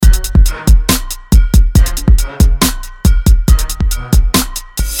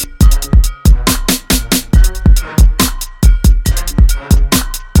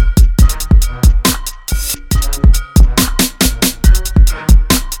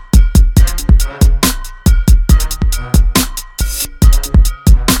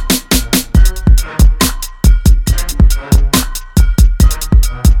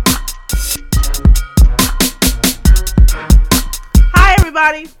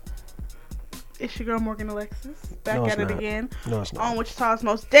It's your girl Morgan Alexis, back No, it's at it not. again No, it's not. on Wichita's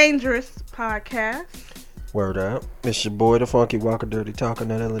most dangerous podcast. Word up. It's your boy, the Funky Walker, Dirty Talker,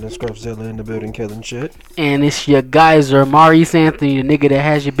 Nut Ellen and Scruffzilla in the building, killing shit. And it's your geyser, Maurice Anthony, the nigga that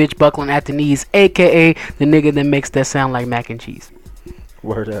has your bitch buckling at the knees, a.k.a. the nigga that makes that sound like mac and cheese.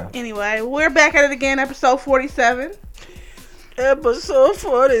 Word up. Anyway, we're back at it again, episode 47. Episode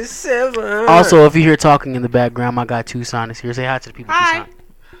 47. Also, if you hear talking in the background, I got Tucson is here. Say hi to the people. Hi. Tucson.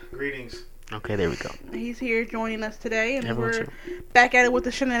 Greetings. Okay, there we go. He's here joining us today, and Everyone's we're here. back at it with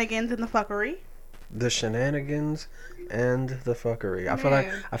the shenanigans and the fuckery. The shenanigans and the fuckery. I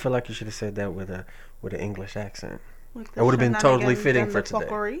feel like you should have said that with an English accent. With the It would have been totally shenanigans fitting and for the today.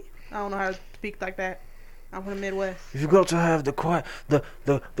 fuckery. I don't know how to speak like that. I'm from the Midwest. You've got to have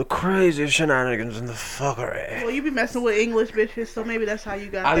the crazy shenanigans and the fuckery. Well, you be messing with English bitches, so maybe that's how you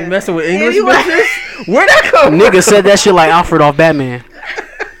got I that. be messing with English Anyway. bitches? Where'd that come Nigga said that shit like Alfred off Batman.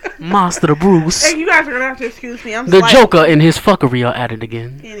 Monster Bruce. Hey, you guys are gonna have to excuse me. I'm The slightly- Joker and his fuckery are at it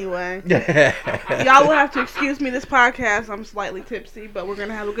again. Anyway, from? y'all will have to excuse me this podcast. I'm slightly tipsy, but we're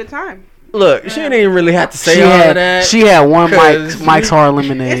gonna have a good time. Look, she didn't even really have to say She all of had, that. she had one Cause Mike's Hard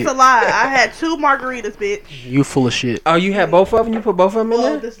Lemonade. It's a lie. I had 2 margaritas, bitch. You full of shit. Oh, you had both of them? You put both of them in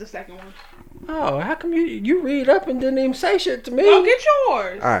Well, there? this is the second one. Oh, how come you read up and didn't even say shit to me? Go get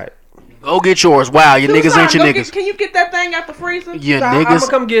yours. All right. Go get yours. Wow, your niggas Tucson, ain't your go niggas. can you get that thing out the freezer? Your I'm niggas.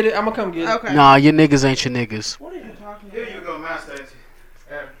 gonna come get it. Okay. Nah, your niggas ain't your niggas. What are you talking Here about? you go, Master.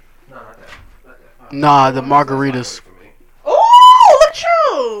 No, not that. Nah, the margaritas. Ooh, look at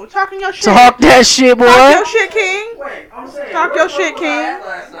you talking your shit. Talk that shit, Talk your boy. shit, King. Wait, I'm saying. Talk your shit, King.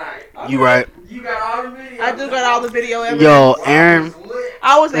 Last night. You right. You got all the videos. I do got all the video evidence. Yo, Aaron.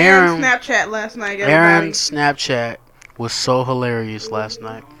 I was in Aaron- Snapchat last night. Everybody. Aaron's Snapchat was so hilarious last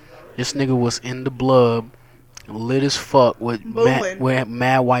night. This nigga was in the blub, lit as fuck with Booming.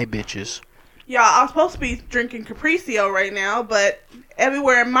 mad white bitches. Y'all, I'm supposed to be drinking Capriccio right now, but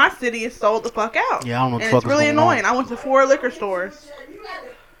everywhere in my city is sold the fuck out. Yeah, I don't know what the And fuck it's really is going on. annoying. I went to 4 liquor stores.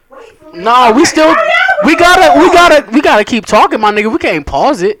 No, we still, we gotta keep talking, my nigga. We can't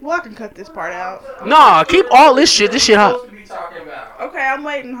pause it. Well, I can cut this part out. Nah, keep all this shit. This shit hot. Supposed to be talking about. Okay, I'm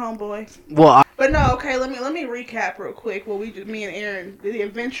waiting, homeboy. Well, But no, okay, let me recap real quick what me and Aaron, the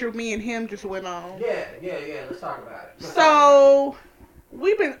adventure me and him just went on. Yeah. Let's talk about it. So,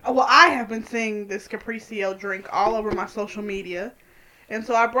 I have been seeing this Capriccio drink all over my social media. And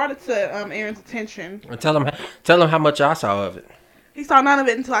so I brought it to Aaron's attention. And tell him how much I saw of it. He saw none of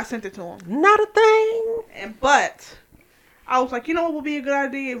it until I sent it to him. Not a thing. But I was like, you know what would be a good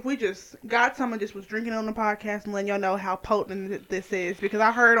idea if we just got some and just was drinking it on the podcast and letting y'all know how potent this is. Because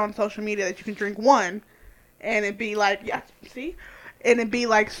I heard on social media that you can drink one and it'd be like, yeah, see? And it'd be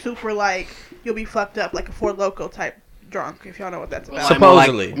like super like, you'll be fucked up like a Four Loko type drunk, if y'all know what that's about.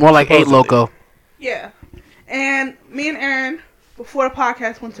 Supposedly. more like 8 Loco. Yeah. And me and Aaron, before the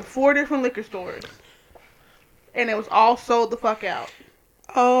podcast, went to 4 different liquor stores. And it was all sold the fuck out.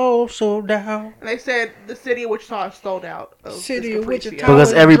 Oh, so down. And they said the city of Wichita is sold out. Of City this of Capriccio. Wichita.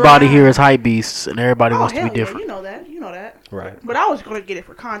 Because everybody Dry. here is hype beasts and everybody wants to hell be different. Yeah, you know that. Right. But I was gonna get it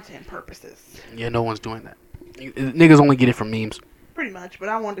for content purposes, Yeah, no one's doing that. Niggas only get it from memes. pretty much. But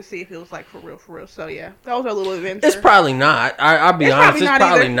I wanted to see if it was like for real. So yeah, that was our little adventure. It's probably not. I'll be honest. It's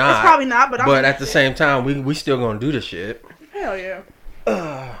probably either. not. It's probably not. But at the same time, we still gonna do the shit hell yeah.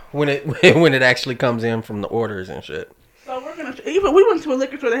 when it actually comes in from the orders and shit. So we're gonna we went to a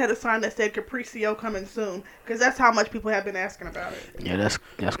liquor store that had a sign that said Capriccio coming soon because that's how much people have been asking about it. Yeah,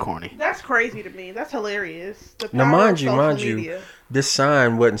 that's corny. That's crazy to me. That's hilarious. The Now, power mind of you, social mind you, media. this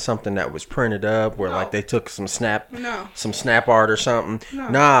sign wasn't something that was printed up where No. like they took some snap art or something. No.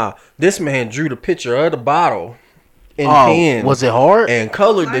 Nah, this man drew the picture of the bottle in Oh, pen. was it hard? And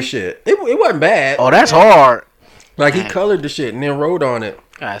colored the Nice. shit. It wasn't bad. Oh, that's hard. Like he colored the shit and then wrote on it.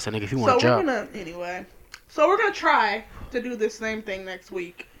 Alright, so nigga, if you So want a we're job. gonna try to do this same thing next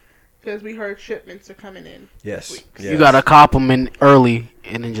week because we heard shipments are coming in. Yes. This week. yes. You gotta cop them in early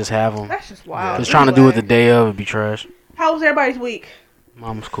and then just have them. That's just wild. Just trying to do it the Anyway, day of would be trash. How was everybody's week?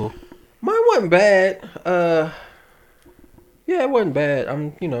 Mama's cool. Mine wasn't bad. Yeah, it wasn't bad.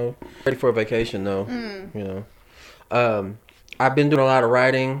 I'm, ready for a vacation though. I've been doing a lot of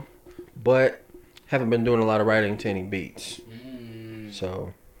writing, but haven't been doing a lot of writing to any beats.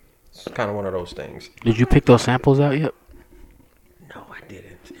 So it's kind of one of those things. Did you pick those samples out yet? No, I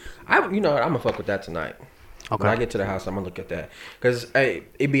didn't. I'm gonna fuck with that tonight. Okay. When I get to the house, I'm gonna look at that because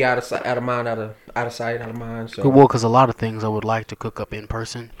it'd be out of mind, out of sight, out of mind. So Well, because a lot of things I would like to cook up in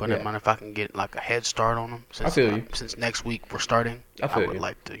person, but Yeah. I mind if I can get like a head start on them. Since, feel you. Since next week we're starting, I feel would you.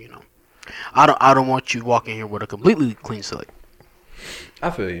 like to, I don't want you walking here with a completely clean slate. I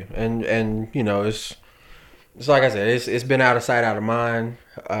feel you, and you know, it's like I said, it's been out of sight, out of mind.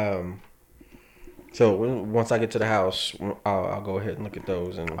 So once I get to the house, I'll go ahead and look at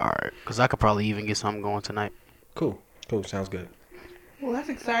those. And All right, because I could probably even get something going tonight. cool, sounds good. Well, that's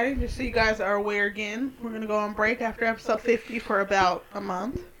exciting. Just so you guys are aware again, we're going to go on break after episode 50 for about a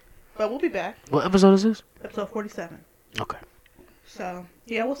month. But we'll be back. What episode is this? Episode 47. Okay. So,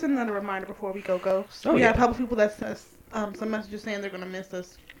 yeah, we'll send another reminder before we go ghost. Oh, we yeah. got a couple people that sent us some messages saying they're going to miss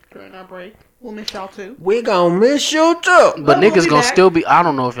us during our break. We'll miss y'all too. We gonna miss you too. But But we'll niggas be gonna back. still be. I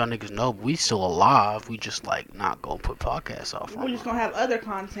don't know if y'all niggas know, but we still alive. We just like not gonna put podcasts off. We're just going to have other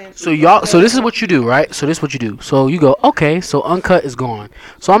content. So y'all, so this is what you do, right? So this is what you do. So you go, okay, so Uncut is gone.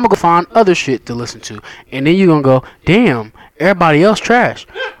 So I'm gonna go find other shit to listen to, and then you gonna go, damn, everybody else trash,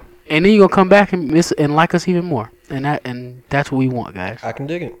 and then you gonna come back and miss and like us even more, and that's what we want, guys. I can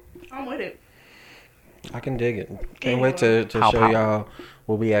dig it. I'm with it. I can dig it. Can't wait to Pow, show pow. y'all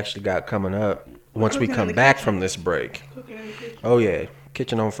what we actually got coming up once we Cooking in come the back kitchen. from this break. Cooking in the kitchen. Oh yeah,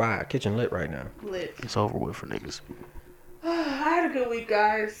 kitchen on fire, kitchen lit right now. Lit. It's over with for niggas. I had a good week,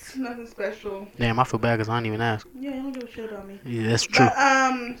 guys. Nothing special. Damn, I feel bad because I didn't even ask. Yeah, you don't give a shit about me. Yeah, that's true.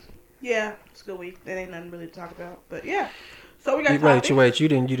 But, yeah, it's a good week. That ain't nothing really to talk about. But, yeah. So, we got topics. Wait, you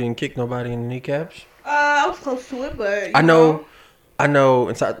didn't kick nobody in the kneecaps? I was close to it, but, you I know.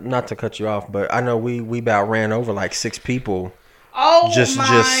 It's not to cut you off, but I know we about ran over like 6 people Oh,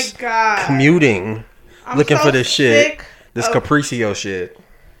 just God. commuting, I'm looking so for this shit, sick this of- Capriccio shit.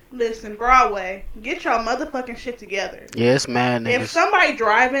 Listen, Broadway, get y'all motherfucking shit together. Yeah, it's mad If niggas. somebody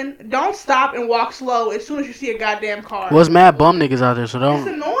driving, don't stop and walk slow as soon as you see a goddamn car. Well, it's mad bum niggas out there, so It's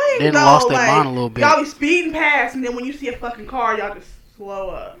don't. annoying, They done though. lost their like, mind a little bit. Y'all be speeding past, and then when you see a fucking car, y'all just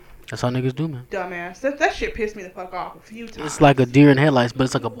slow up. That's how niggas do, man. Dumbass. That shit pissed me the fuck off a few times. It's like a deer in headlights, but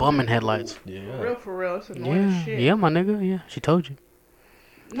it's like a bum in headlights. Yeah. For real. It's annoying as Yeah, shit. yeah, my nigga. Yeah, she told you.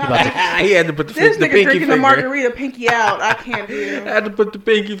 Not about like- He had to put the this nigga pinky drinking finger. the margarita pinky out. I can't do it. I had to put the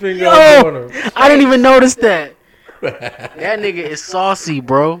pinky finger Yo! on him. I didn't even notice that. That nigga is saucy,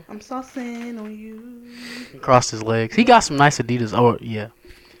 bro. I'm saucing on you. Crossed his legs. He got some nice Adidas. Oh, yeah.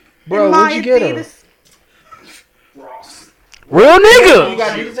 Bro, In where'd my you get him? Adidas. Real nigga.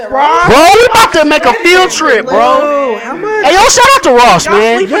 got these at Ross. Bro, we about to make a field trip, bro. Oh, how much? Hey, yo, shout out to Ross, Y'all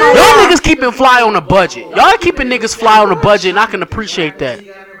man. sleeping Y'all on Ross. niggas keeping fly on a budget. Y'all keeping niggas fly on a budget, and I can appreciate that.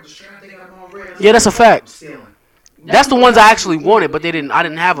 Yeah, that's a fact. That's the ones I actually wanted, but I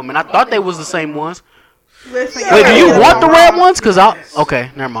didn't have them, and I thought they was the same ones. Listen, Wait, do you y'all want the gotta red get ones? Okay,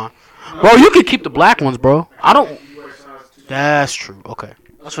 never mind. Bro, you can keep the black ones, bro. I don't. That's true. Okay.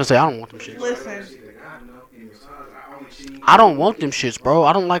 I was gonna say I don't want them shits. Listen, I don't want them shits, bro.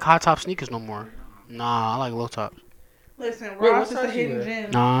 I don't like high top sneakers no more. Nah, I like low tops. listen. Wait, Ross what is a size you hidden wear?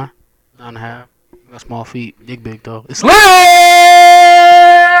 gem. Nah, 9.5. I got small feet. Dig big though. It's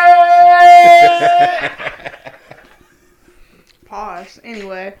Pause.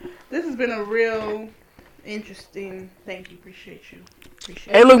 Anyway, this has been a real interesting. Thank you. Appreciate you.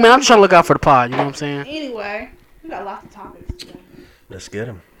 Appreciate Hey, look, man. I'm just trying to look out for the pod. You know what I'm saying? Anyway, we got lots of topics today. Let's get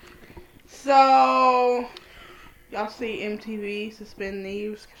him. So, y'all see MTV suspend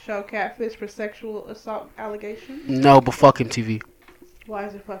Neve's show Catfish for sexual assault allegations? No, but fuck MTV. Why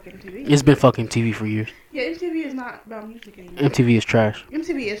is it fucking MTV? It's been fucking MTV for years. Yeah, MTV is not about music anymore. MTV is trash.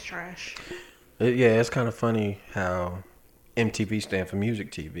 MTV is trash. Yeah, it's kind of funny how MTV stand for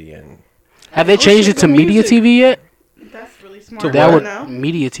Music TV, and Have they changed it to Media TV yet? That's really smart. To That what? would No.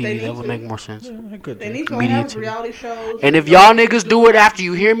 Media They TV. need That would to. make more sense. They need to Media have TV. reality shows. And if y'all niggas do it after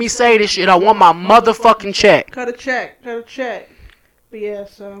you hear me say this shit, I want my motherfucking check. Cut a check. But yeah,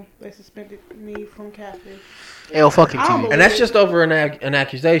 so they suspended me from Catfish. Hell, fuck I don't MTV. believe- and that's just over an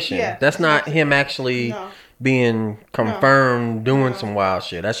accusation. Yeah. That's not him actually No. being confirmed doing No. some wild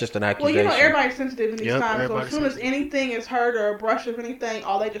shit. That's just an Well, accusation. you know, everybody's sensitive in these Yep, times, so as everybody's soon as sensitive. anything is heard or a brush of anything,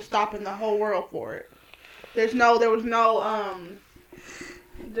 they just stopping the whole world for it. There was no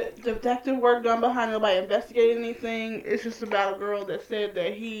detective work done behind nobody investigating anything. It's just about a girl that said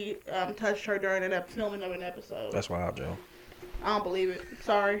that he touched her during filming of an episode. That's wild, Joe. I don't believe it.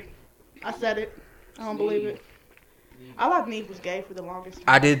 Sorry. I said it. I don't believe it. I thought Neve was gay for the longest time.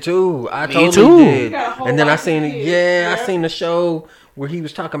 I did too. I Me totally too. He did. got a whole And then I life of seen it. kids. Yeah, I Yeah. seen the show where he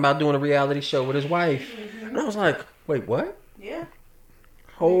was talking about doing a reality show with his wife, and I was like, wait, what? Yeah.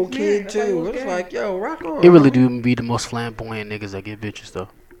 Whole He's kid married. That's why he too. was It's gay. like, yo, rock on. It really do be the most flamboyant niggas that get bitches though.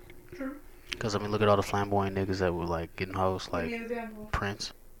 True. Cause I mean, look at all the flamboyant niggas that were like getting hoes, Give me like an example.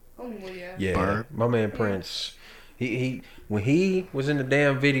 Prince. Oh, well, yeah. Yeah, Bird. my man Prince. He when he was in the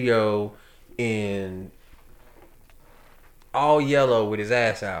damn video in all yellow with his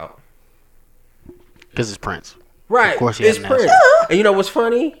ass out. Cause it's Prince. Right. Of course he It's had an Prince. asshole. And you know what's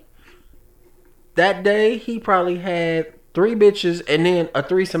funny? That day, he probably had 3 bitches and then a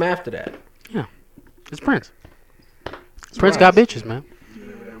threesome after that. It's Prince. Prince got bitches, man.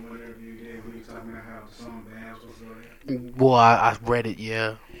 Well, I read it,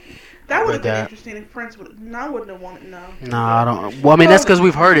 yeah. That would have Read been that. interesting if Prince would. No, I wouldn't have wanted. No. No, I don't. Well, I mean, that's because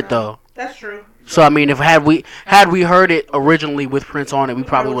we've heard it, though. That's true. So, I mean, if had we heard it originally with Prince on it, we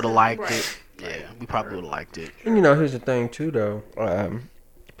probably would have liked it. Yeah, we probably would have liked it. And you know, here's the thing, too, though.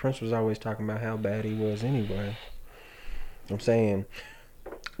 Prince was always talking about how bad he was anyway. I'm saying,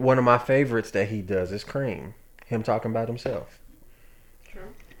 one of my favorites that he does is Cream. Him talking about himself. True.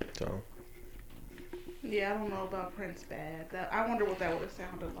 So. Yeah, I don't know about Prince bad. I wonder what that would have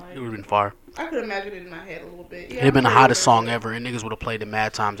sounded like. It would have been fire. I could imagine it in my head a little bit. Yeah, It'd have been the I'm hottest sure. song ever, and niggas would have played it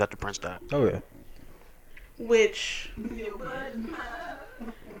mad times after Prince died. Oh, yeah. Which,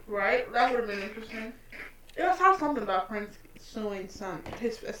 right? That would have been interesting. It was how something about Prince suing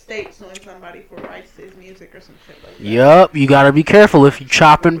his estate suing somebody for rights to his music or some shit like that. Yup, you gotta be careful if you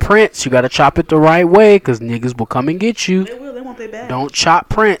chopping Prince. You gotta chop it the right way, cause niggas will come and get you. They will. They want their bag. Don't chop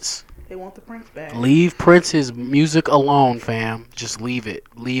Prince. They want the Prince back. Leave Prince's music alone, fam. Just leave it.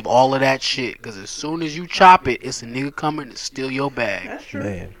 Leave all of that shit, cause as soon as you chop it, it's a nigga coming to steal your bag. That's true.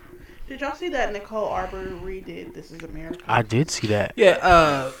 Man. Did y'all see that Nicole Arbor redid This Is America? I did see that.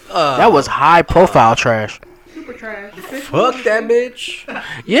 Yeah, That was high profile trash. Super trash. fuck that bitch.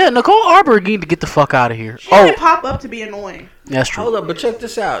 Yeah, Nicole Arbor need to get the fuck out of here. She Oh, didn't pop up to be annoying. that's true. Hold up, but check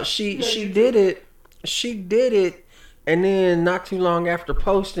this out. She did it. She did it, and then not too long after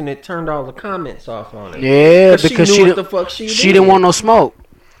posting it, turned all the comments off on it. Yeah, because knew she what didn't. the fuck she She didn't want no smoke.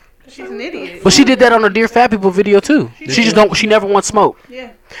 She's an idiot. But she did that on her Dear Fat People video too. She just don't. She never wants smoke.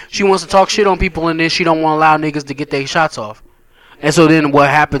 Yeah. She wants to talk shit on people, and then she don't want to allow niggas to get their shots off. And so then what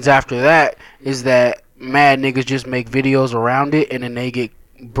happens after that is that mad niggas just make videos around it, and then they get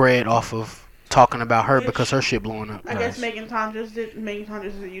bread off of talking about her because her shit blowing up. I guess Megan Tonjes is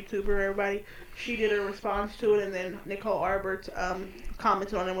a YouTuber, everybody. She did a response to it, and then Nicole Arbor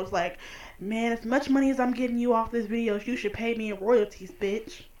commented on it and was like, man, as much money as I'm getting you off this video, you should pay me in royalties,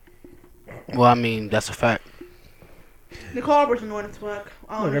 bitch. Well, I mean, that's a fact. Nicole Arbor's annoying as fuck.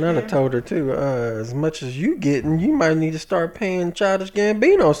 Look, and I told her too. As much as you getting, you might need to start paying Childish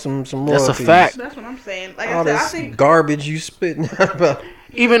Gambino some royalties. That's a fact. That's what I'm saying. Like All I said, I this think garbage you spitting out about.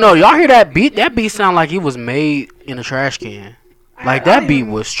 Even though y'all hear that beat sound like it was made in a trash can. Like that beat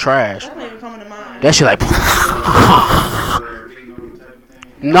was trash. that's not even coming to mind. That shit like.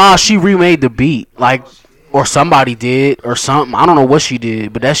 Nah, she remade the beat, like, or somebody did, or something. I don't know what she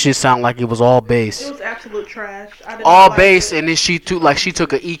did, but that shit sound like it was all bass. It was absolute trash. I didn't All like bass, it. and then she took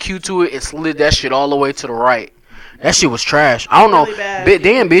an EQ to it and slid that shit all the way to the right. That shit was trash. I don't Really know. bad.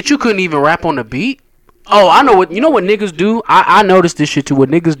 Damn, bitch, you couldn't even rap on the beat. Oh, I know what. You know what niggas do? I noticed this shit too. What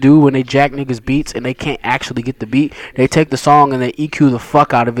niggas do when they jack niggas beats and they can't actually get the beat, they take the song and they EQ the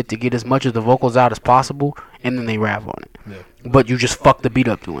fuck out of it to get as much of the vocals out as possible, and then they rap on it. Yeah. But you just fuck the beat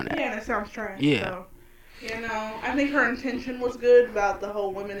up doing that. Yeah, that sounds trash. Yeah. So, I think her intention was good about the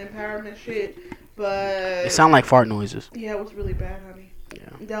whole women empowerment shit, but It sound like fart noises. yeah, it was really bad, honey.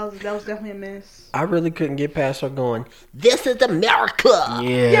 Yeah. That was definitely a miss. I really couldn't get past her going, "This is America."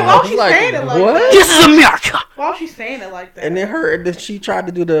 Yeah, why was she Like, saying it like what? that? This is America. Why was she saying it like that? And then she tried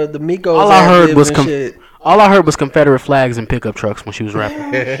to do the Migos. All I heard ad-libs was and shit. all I heard was Confederate flags and pickup trucks when she was rapping.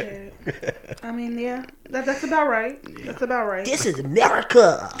 Oh, shit. I mean, yeah, that's about right. That's about right. This is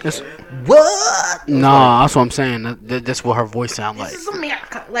America. It's- What? Nah, that's what I'm saying. That's what her voice sound like. This is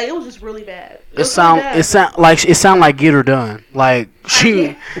America. Like, it was just really bad. It sound like get her done. Like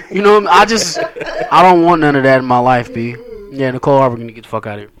she, you know, I don't want none of that in my life, b. Yeah, Nicole Arbor gonna get the fuck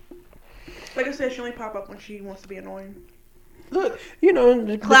out of here. Like I said, she only pop up when she wants to be annoying. Look, you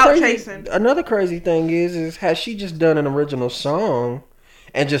know, Clout chasing. Another crazy thing is has she just done an original song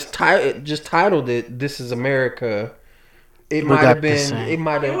and just titled it "This Is America"? It might have been. It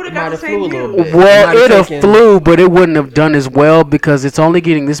might have flew a little bit. Well, it'd have flew, but it wouldn't have done as well because it's only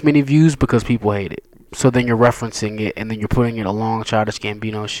getting this many views because people hate it. So then you're referencing it, and then you're putting it along Childish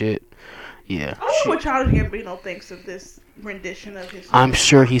Gambino shit. Yeah. I wonder what Childish Gambino thinks of this rendition of his. I'm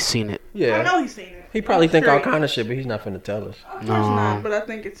sure he's seen it. I Yeah, know he's seen it. he probably I'm think sure all he- kind of shit, but he's not finna tell us. Of course No. not, but I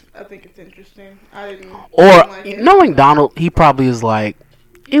think it's interesting. I didn't. Or like it. knowing Donald, he probably is like,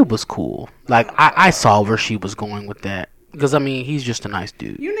 it was cool. Like I saw where she was going with that because I mean he's just a nice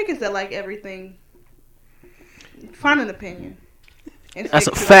dude. You niggas that like everything, find an opinion. And That's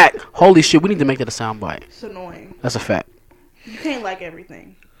a stick to fact. Holy shit, we need to make that a soundbite. It's annoying. That's a fact. You can't like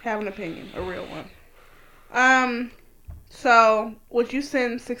everything. Have an opinion, a real one. So, would you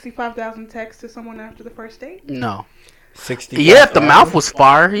send 65,000 texts to someone after the first date? No. 60. Yeah, if the mouth was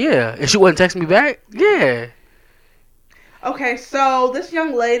fire, yeah. If she wouldn't text me back, yeah. Okay, so this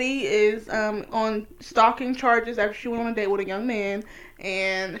young lady is on stalking charges after she went on a date with a young man,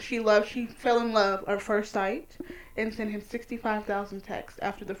 and she fell in love at first sight, and sent him 65,000 texts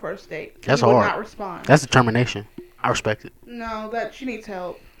after the first date. That's he would hard. not respond. That's determination. I respect it. No, that she needs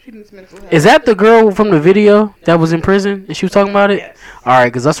help. She needs mental help. Is that the girl from the video that was in prison and she was talking about it? Yes. All right,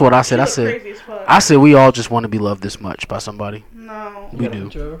 because that's what I said. She I looked said, crazy as fuck. I said we all just want to be loved this much by somebody. No. We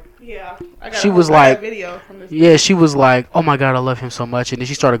do. Yeah. She was like, video from this yeah, she was like, oh my God, I love him so much. And then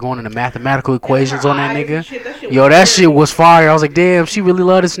she started going into mathematical equations on that nigga. Yo, that shit was fire. I was like, damn, she really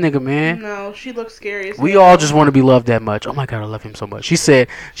loved this nigga, man. No, she looks scary as We hell. all just want to be loved that much. Oh my God, I love him so much. She said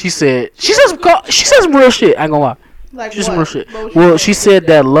some real shit. I ain't gonna lie. Like Just some what? real shit. What was Well, saying? she said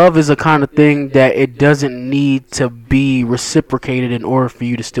that love is a kind of thing that it doesn't need to be reciprocated in order for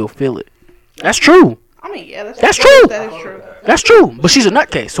you to still feel it. That's true. I mean, yeah, That's true. That is true. That's true. But she's a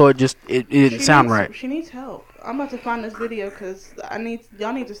nutcase, so it didn't sound needs, right. She needs help. I'm about to find this video because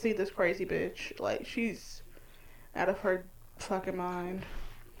y'all need to see this crazy bitch. Like, she's out of her fucking mind.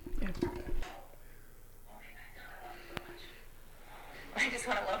 Yeah. I just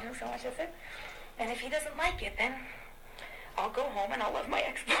want to love him so much, that's it. And if he doesn't like it, then I'll go home and I'll love my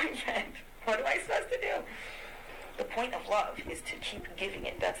ex-boyfriend. What am I supposed to do? The point of love is to keep giving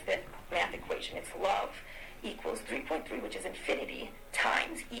it. That's the math equation. It's love equals 3.3, which is infinity,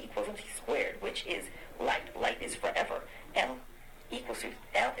 times E equals MC squared, which is light. Light is forever. L equals 3.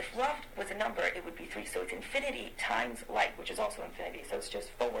 L, if love was a number, it would be 3. So it's infinity times light, which is also infinity. So it's just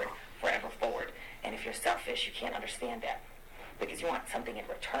forward, forever forward. And if you're selfish, you can't understand that because you want something in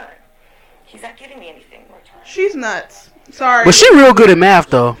return. He's not giving me anything in return. She's nuts. Sorry. But she real good at math,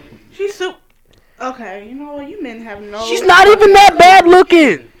 though. She's super. Okay, you know what? You men have no. She's not even that bad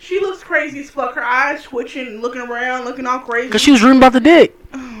looking. She looks crazy as fuck. Her eyes twitching, looking around, looking all crazy. Because she was dreaming about the dick.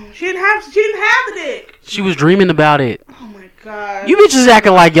 She didn't have the dick. She was dreaming about it. Oh my god. You bitches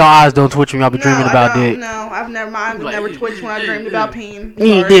acting like y'all eyes don't twitch when y'all be dreaming about dick. No, I've never twitched when I dreamed about peeing.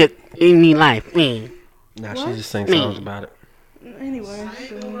 Me Sorry. dick. In me life. Me. Nah, What? she just sings songs about it. Anyway,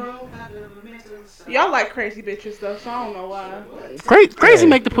 so. Y'all like crazy bitches though, so I don't know why. Crazy Hey.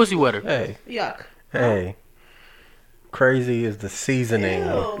 make the pussy wetter. Hey, Yuck. hey. Crazy is the seasoning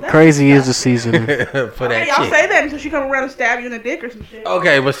Ew, that's Crazy is the disgusting. seasoning. for that Hey, y'all chick. say that until she come around and stab you in the dick or some shit.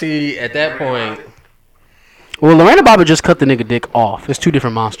 Okay, but see, at that point, Well, Lorena Bobbitt just cut the nigga dick off. It's two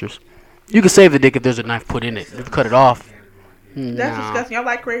different monsters. You can save the dick if there's a knife put in it. If you cut it off. That's disgusting. Y'all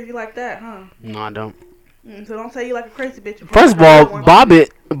like crazy like that, huh? No, I don't. So don't say you like a crazy bitch. First of all,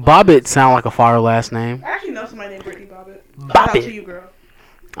 Bobbitt sound like a fire last name. I actually know somebody named Brittany Bobbitt. Bobbitt. Shout out to you, girl.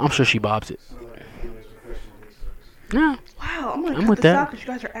 I'm sure she bobs it. Yeah. Wow, I'm gonna I'm cut with this that. out because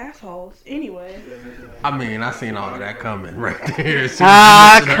you guys are assholes. Anyway, I mean, I seen all of that coming right there.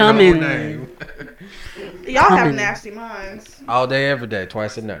 Coming. y'all have Coming. nasty minds. All day, every day,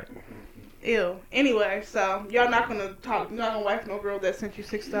 twice a night. Ew. Anyway, so y'all not gonna talk. You're not gonna wife no girl that sent you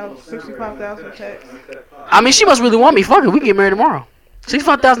 65,000 texts. I mean, she must really want me. Fuck it. We can get married tomorrow.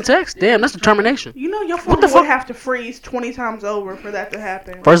 65,000 texts? Damn, that's determination. You know your What phone the would fuck? have to freeze 20 times over for that to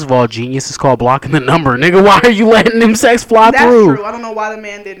happen. First of all, genius is called blocking the number. Nigga, why are you letting them sex fly That's through? true. I don't know why the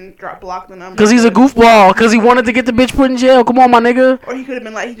man didn't block the number. Because he's a goofball. Because he wanted to get the bitch put in jail. Come on, my nigga. Or he could have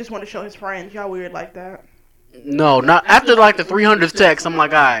been like, he just wanted to show his friends. Y'all weird like that. No, not after like the 300th text. I'm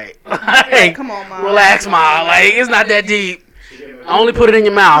like, alright. Hey, come on, Mom. Relax, ma. Like, it's not that deep. I only put it in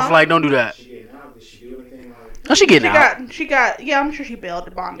your mouth. Like, don't do that. Oh, she getting out. She got, yeah, I'm sure she bailed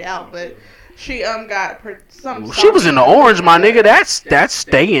the bond out, but she got some. She was in the orange, my nigga. That's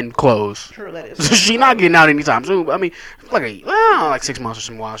staying close. True, that is. She not getting out anytime soon. I mean, like 6 months or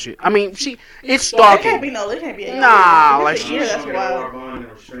some wild shit. I mean, it's It can't stalking. be it can't be. Nah, like like, yeah, that's wild.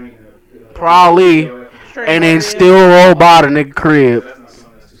 Probably. Straight And then up, still roll by the nigga crib.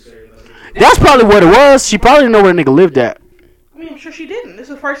 That's probably what it was. She probably didn't know where the nigga lived at. I mean, I'm sure she didn't. This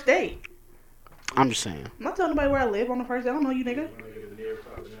is the first date. I'm just saying. I'm not telling nobody where I live on the first date. I don't know you, nigga.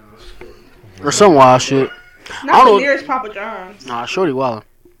 Or some wild shit. I Not don't the know. nearest Papa John's. Nah, Shorty Wildin'.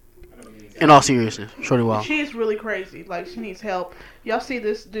 In all seriousness, Shorty Wild. She is really crazy. Like, she needs help. Y'all see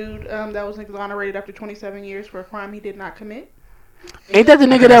this dude that was exonerated after 27 years for a crime he did not commit? Ain't that the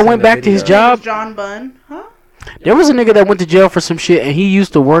nigga that went back to his His name was job? John Bunn. Huh? There was a nigga that went to jail for some shit, and he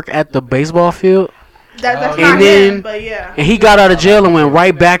used to work at the baseball field, That's And not then- him, but yeah. and he got out of jail and went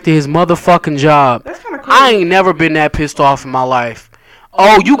right back to his motherfucking job. That's kind of crazy. I ain't never been that pissed off in my life.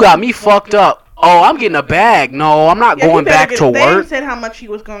 Oh, you got me fucked up. Oh, I'm getting a bag. No, I'm not Yeah, he going better back get to it. They work. didn't say how much he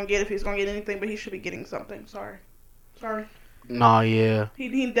was going to get, if he was going to get anything, but he should be getting something. Sorry. Sorry. Nah, yeah. He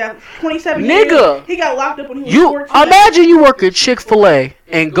 27 Nigga. years. He got locked up when he was You 14. imagine you work at Chick-fil-A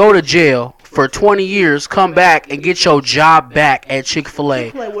and go to jail for 20 years, come back and get your job back at Chick-fil-A.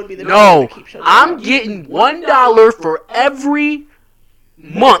 Chick-fil-A would be the No, best way to keep your I'm job. getting $1 for every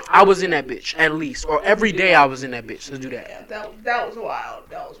month I was in that bitch, at least, or every day I was in that bitch. Let's do that. Yeah, that was wild.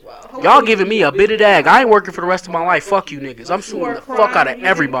 That was wild. Y'all Hopefully giving me a bit of dag. I ain't working for the rest of my life. Fuck you niggas. I'm suing for a the fuck out crime of he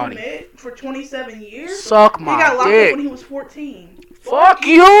everybody. didn't commit for 27 years. Suck He got my locked up dick. when he was 14. Fuck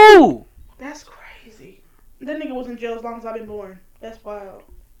you. That's crazy. That nigga was in jail as long as I've been born. That's wild.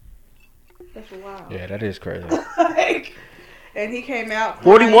 That's wild. Yeah, that is crazy. Like, and he came out.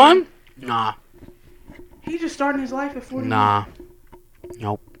 41? Nah. He just starting his life at 41. Nah.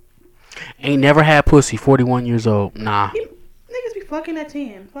 Nope. Ain't never had pussy. 41 years old. Nah. Niggas be fucking at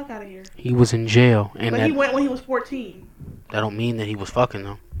 10. Fuck out of here. He was in jail, and But he that went when he was 14. don't mean that he was fucking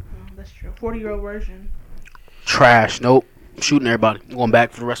though. Oh, that's true. 40-year-old version. Trash. Nope. I'm shooting everybody. I'm going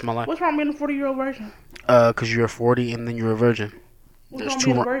back for the rest of my life. What's wrong with being a 40-year-old virgin? Cause you're 40 and then you're a virgin. What's There's wrong two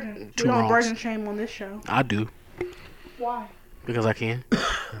being a wrong- virgin? two We don't wrongs. virgin shame on this show. I do Why? because I can.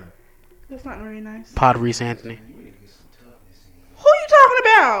 That's not very nice. Pod Reese Anthony. Who you talking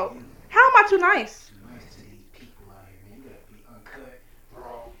about? How am I too nice?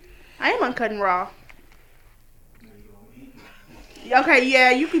 I am uncut and raw. Okay,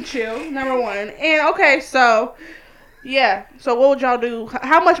 yeah, you can chill. Number one. And okay, so yeah. So what would y'all do?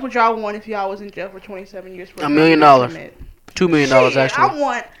 How much would y'all want if y'all was in jail for 27 years? For $1 million. $2 million Shit, actually. I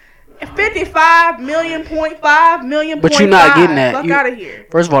want 55 million, .5 million. But you're not getting that. Fuck You- out of here.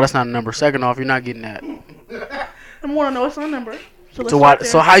 First of all, that's not a number. Second off, you're not getting that. I want to know what's the number. So, let's So start why? there.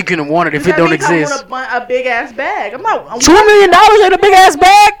 So how you can want it if it That don't means I exist? want a big ass bag. I'm not. $2 million in a big ass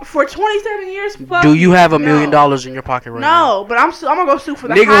bag? For 27 years. Fuck Do you have $1 no. million in your pocket right now? No, but I'm gonna go sue for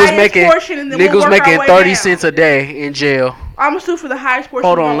the Nigga was highest making portion, and then nigga we'll was work our making way 30 down. cents a day in jail. I'm gonna sue for the highest portion.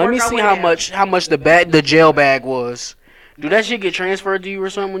 Hold and on, we'll let me work our see way how down. much the jail bag was. Do that shit get transferred to you or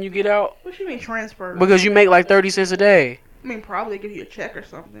something when you get out? What you mean transfer? Because you make like 30 cents a day. I mean, probably give you a check or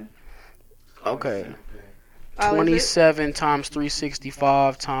something. Okay. Is it? 27 times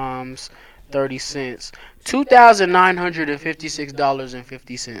 365 times 30 cents.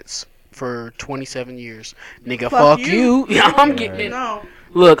 $2,956.50 for 27 years. Nigga, fuck you. Yeah, I'm getting it. No.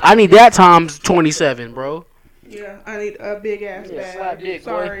 Look, I need that times 27, bro. Yeah, I need a big ass Yeah, bag. slap dick,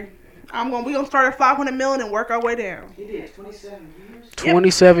 boy. Sorry. We gonna start at 500 million and work our way down. He did 27 years.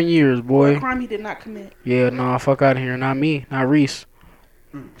 27 years, A boy. crime he did not commit. Yeah, nah, fuck out of here. Not me. Not Reese.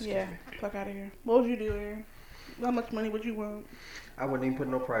 Yeah, fuck out of here. What would you do, Aaron? How much money would you want? I wouldn't even put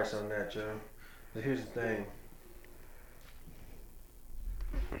no price on that, Joe. But here's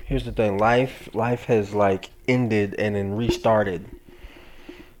the thing. Life has like ended and then restarted.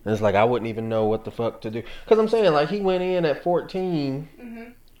 And it's like I wouldn't even know what the fuck to do. Cause I'm saying like he went in at 14.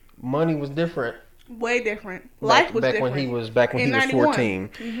 Mhm. Money was different. Way different. Life was back different. when he was 14.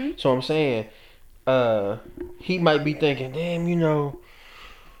 Mhm. So I'm saying, he might be thinking, damn, you know,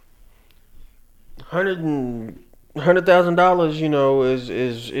 $100,000, you know,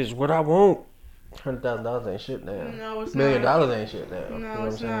 is what I want. $100,000 ain't shit now. No, it's $1 million not. ain't shit now. No, You know what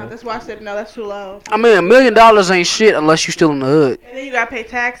it's I'm not. saying? That's why I said no. That's too low. I mean, $1 million ain't shit unless you still in the hood. And then you gotta pay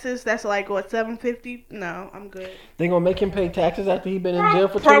taxes. That's like what, $750? No, I'm good. They gonna make him pay taxes after he been in jail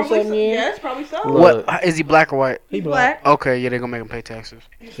for Probably 27 so. years? Yes, probably so. Look. What is he, black or white? He black. Okay, yeah, they gonna make him pay taxes.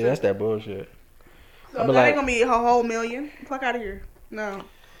 See, that's that bullshit. So I'd that be like- ain't gonna be a whole million. Fuck out of here. No.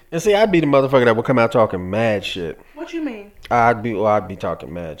 And see, I'd be the motherfucker that would come out talking mad shit. What you mean? I'd be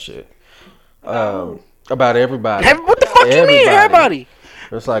talking mad shit. About everybody. What the fuck you mean, everybody?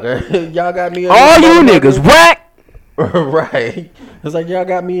 It's like, y'all got me in All this you motherfucker. niggas whack. Right. It's like, y'all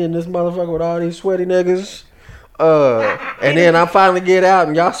got me in this motherfucker with all these sweaty niggas. And then I finally get out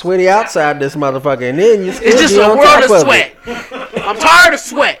and y'all sweaty outside this motherfucker. And then you still It's just be a on world top of it. sweat. I'm tired of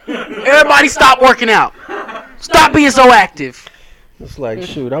sweat. Everybody stop working out. Stop being so active. It's like,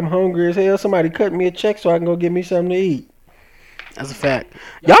 shoot, I'm hungry as hell. Somebody cut me a check so I can go get me something to eat. That's a fact.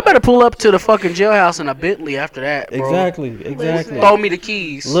 Y'all better pull up to the fucking jailhouse in a Bentley after that, bro. Exactly. Throw me the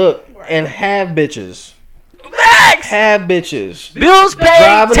keys. Look, and have bitches. Facts. Have bitches. Bills paid,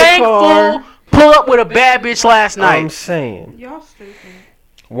 Driving a tank car. full. Pull up with a bad bitch last night. I'm saying. Y'all stupid.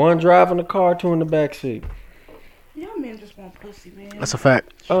 One driving the car, two in the back seat. Y'all men just want pussy, man. That's a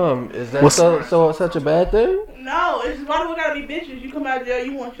fact. Is that What's- so such a bad thing? No, it's why do we gotta be bitches? You come out of jail,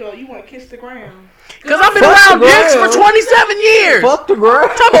 you want to kiss the ground. Cause I've been Fuck around the dicks for ground. 27 years. Fuck the ground.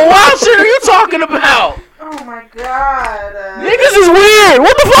 What type of wild shit are you talking about? Oh my god. Niggas is weird.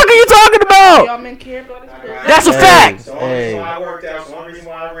 What the fuck are you talking about? Y'all men care about this pussy. That's a Hey. fact. So the only reason why I worked out, so the only reason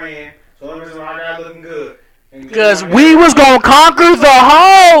why I ran, so the only reason why I got looking good. Because we was going to conquer the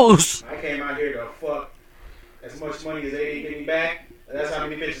hoes. I came out here to fuck as much money as they give me back. That's how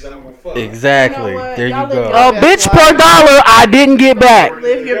many bitches I'm gonna fuck. Exactly. You know what? There you Y'all go. live A bitch per dollar I didn't get back.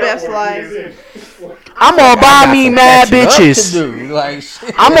 Live your best life. I'm going to buy me mad Catching up to bitches. do. Like,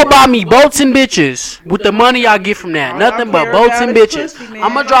 shit. I'm going to buy me boats and bitches with the money I get from that. All Nothing I but care boats about and is bitches. pussy, man.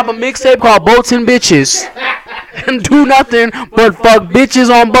 I'm going to drop a mixtape called Boats and Bitches. And do nothing but fuck bitches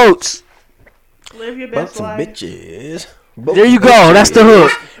on boats. Live your best Boats and life. bitches. There you go. That's the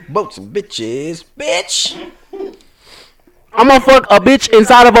hook. Boats and bitches. Bitch. I'm going to fuck a bitch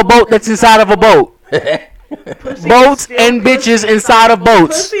inside of a boat that's inside of a boat. Pussy Boats is still and pussy. bitches inside of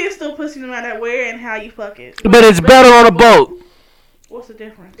boats. Pussy is still pussy no matter where and how you fuck it. But it's better on a boat. What's the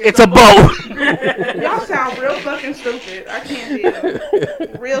difference? It's a boat. Y'all sound real fucking stupid. I can't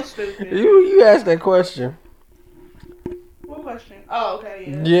deal. Real stupid. You asked that question. What question? Oh, okay,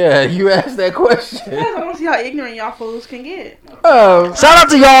 yeah. Yeah, you asked that question. Because I want to see how ignorant y'all fools can get. Oh, Shout out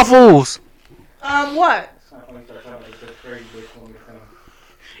to y'all fools. What?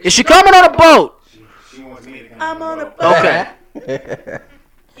 Is she coming on a boat? She wants me to come. I'm on a boat. Okay.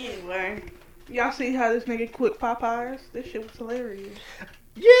 Anyway, y'all see how this nigga quit Popeyes? This shit was hilarious.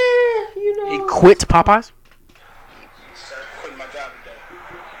 Yeah, you know. He quit Popeyes? Quit my job today.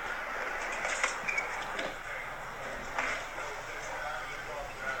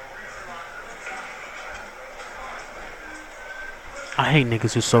 I hate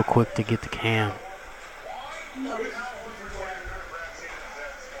niggas who's so quick to get the cam. So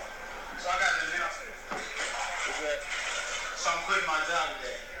I got an announcement. So I'm quitting my job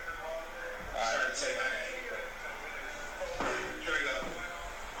today. Alright, take that. Here we go.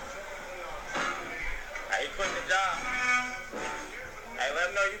 Hey, you quitting the job? Hey, let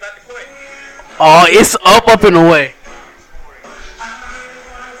them know you about to quit. Oh, it's up and away.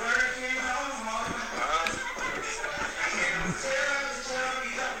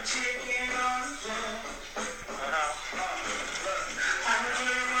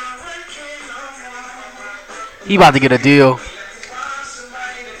 He about to get a deal.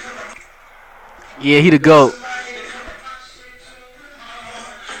 Yeah, he the GOAT.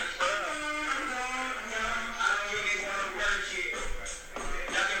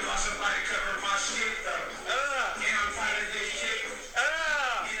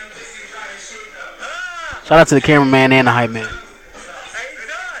 Shout out to the cameraman and the hype man.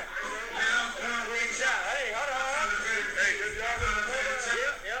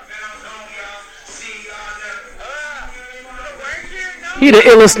 He the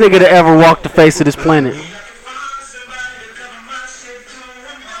illest nigga to ever walk the face of this planet.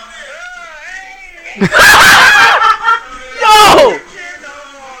 Yo!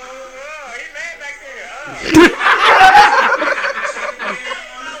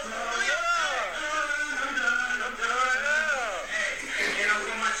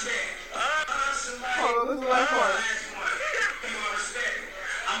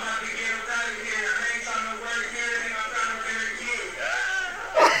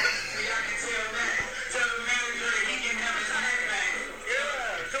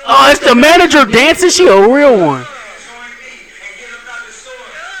 Oh, it's the manager dancing? She a real one.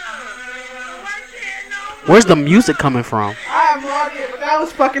 Where's the music coming from? I have no idea, but that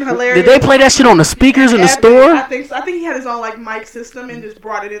was fucking hilarious. Did they play that shit on the speakers in the I store? think so. I think he had his own like mic system and just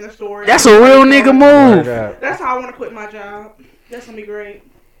brought it in the store. That's a real nigga move. That's how I want to quit my job. That's gonna be great.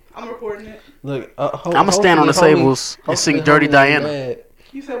 I'm recording it. Look, I'ma stand on the tables and sing Dirty Diana.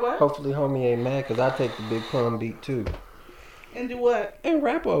 You said what? Hopefully, homie ain't mad because I take the big pun beat too And do what? and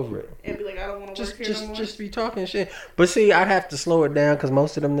rap over it. And be like, I don't want to work here no more. Just be talking shit. But see, I'd have to slow it down because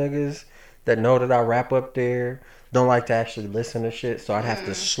most of them niggas that know that I rap up there don't like to actually listen to shit. So I'd have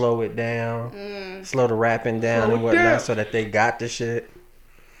to slow it down, slow the rapping down Slow and it whatnot, down. so that they got the shit.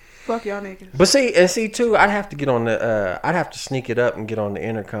 Fuck y'all niggas. But see too, I'd have to get on the, I'd have to sneak it up and get on the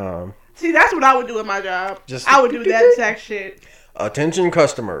intercom. See, that's what I would do in my job. Just- I would do that exact shit. Attention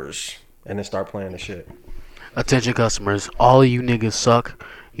customers, and then start playing the shit. Attention customers, all of you niggas suck.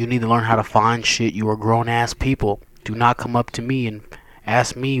 You need to learn how to find shit. You are grown ass people. Do not come up to me and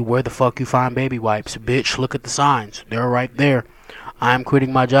ask me where the fuck you find baby wipes. Bitch, look at the signs. They're right there. I am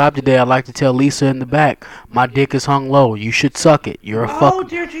quitting my job today. I'd like to tell Lisa in the back, my dick is hung low. You should suck it. You're a fuck. Oh,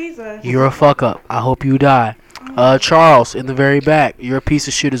 dear Jesus. You're a fuck up. I hope you die. Charles in the very back. You're a piece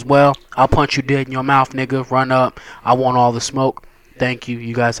of shit as well. I'll punch you dead in your mouth, nigga. Run up. I want all the smoke. Thank you.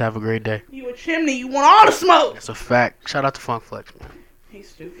 You guys have a great day. You a chimney. You want all the smoke. It's a fact. Shout out to Funk Flex, man. He's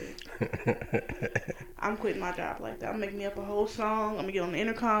stupid. I'm quitting my job like that. I'm making me up a whole song. I'm gonna get on the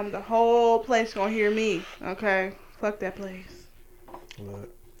intercom. The whole place gonna hear me. Okay? Fuck that place. Look,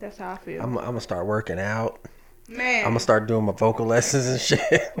 That's how I feel. I'm gonna start working out. Man, I'm gonna start doing my vocal lessons and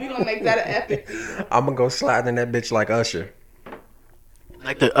shit. we gonna make that an epic. I'm gonna go sliding in that bitch like Usher.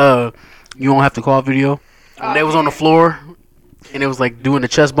 Like the you don't have to call video. When they was on the floor, and it was like doing the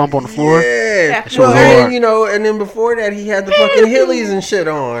chest bump on the floor. Yeah. That Well, was and, hard. you know, and then before that, he had the fucking Hillies and shit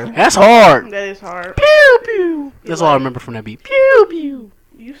on. That's hard. That is hard. Pew pew. That's all I remember from that beat. Pew pew.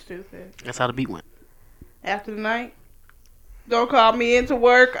 You stupid. That's how the beat went. After the night, don't call me into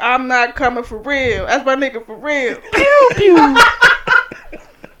work. I'm not coming for real. That's my nigga for real. Pew pew.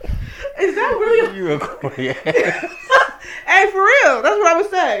 Is that really? You a queen. Hey, for real. That's what I would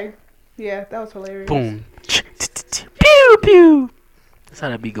say. Yeah, that was hilarious. Boom. Pew pew. That's how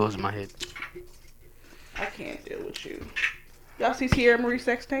that beat goes in my head. I can't deal with you. Y'all see Tierra Marie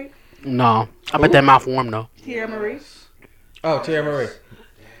sex tape? No, I bet that mouth warm though. Tierra Marie. Oh, Tierra Marie.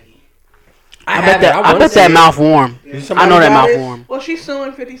 I bet that mouth warm. I know that mouth warm. Well, she's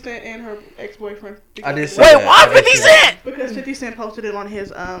suing 50 Cent and her ex-boyfriend. I did see Wait, that. what? 50 Cent? Because 50 Cent posted it on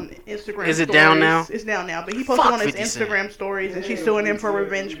his Instagram. Is it down now? It's down now, but he posted Fuck on his 50 Cent. Instagram stories, and she's suing him for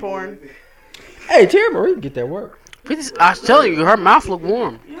revenge porn. Hey, Tierra Marie can get that work. 50 I was telling you, her mouth look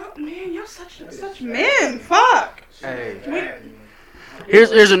warm. Man, you're such men. Fuck. Hey.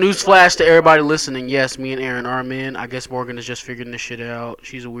 Here's a news flash to everybody listening. Yes, me and Aaron are men. I guess Morgan is just figuring this shit out.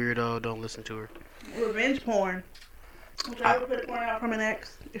 She's a weirdo. Don't listen to her. Revenge porn. Would you ever put porn out from an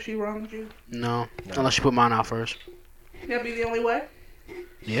ex if she wronged you? No, unless you put mine out first. That'd be the only way.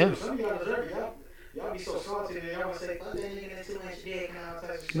 Yeah. Some of y'all deserve it. Y'all be so salty that y'all want to say, fuck that nigga that 2 inch dick and all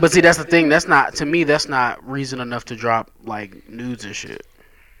types of shit. But see, that's the thing. That's not reason enough to drop like nudes and shit.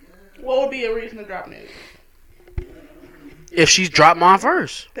 What would be a reason to drop nudes? If she's dropped mine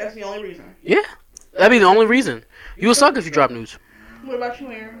first, That's the only reason. yeah, that'd be the only reason. You would suck if you drop nudes. What about you,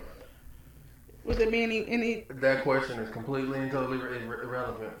 Aaron? Would there be any? That question is completely and totally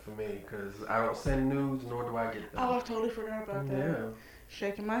irrelevant for me because I don't send nudes nor do I get them. Oh, I totally forgot about that. Yeah.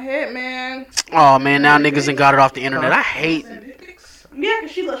 Shaking my head, man. Oh man, now niggas ain't got it off the internet. I hate. Yeah,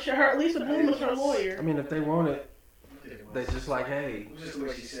 cause her Lisa Bloom is her lawyer. I mean, if they want it, they just like, hey. Just the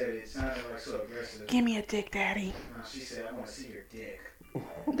way she said it sounded like so aggressive. Give me a dick, daddy. No, she said, I want to see your dick.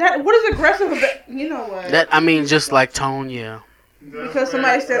 What is aggressive about? You know what? That I mean, just like tone, yeah. Because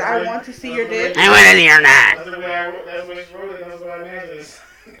somebody said, I want to see your dick. I went in here or not. That's the way that's what she wrote it. That's what I imagine.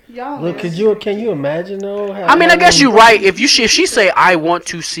 Y'all. Look, can you imagine though? I mean, I guess you're right. If she say I want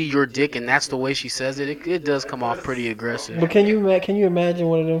to see your dick, and that's the way she says it, it does come off pretty aggressive. But can you imagine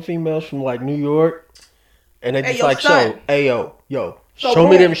one of them females from like New York, and they Hey, just yo, like son. yo, So show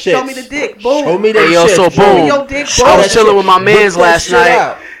boom, me them shits. Show me the dick. Boom. Show me them Hey, yo, shits. so Show boom. me your dick. Show I Boom. was that chilling shit. with my mans Whip that last shit night,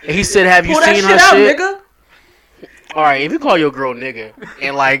 out. and he said, "Have you Pull that seen shit her out, shit?" nigga. All right, if you call your girl nigga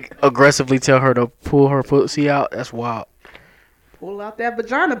and like aggressively tell her to pull her pussy out, that's wild. Pull out that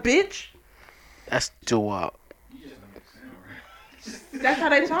vagina, bitch. That's still wild. That's how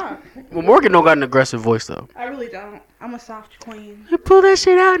they talk. Well, Morgan don't got an aggressive voice though. I really don't. I'm a soft queen. You pull that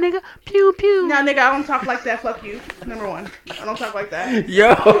shit out, nigga. Pew pew. Now, nigga, I don't talk like that. Fuck you. Number one. I don't talk like that. Yo.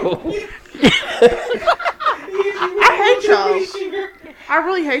 I hate y'all. I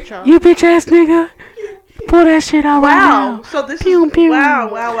really hate y'all. You bitch ass nigga. Pull that shit out right Wow. now. So this Pew, is pew. wow. No,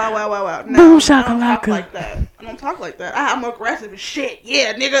 Boom I don't talk shakalaka. like that. I don't talk like that. I'm aggressive as shit.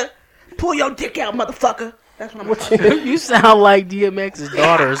 Yeah, nigga. Pull your dick out, motherfucker. That's what I'm talking. You sound like DMX's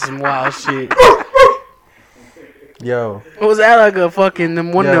daughter or some wild shit. Yo. What was that like a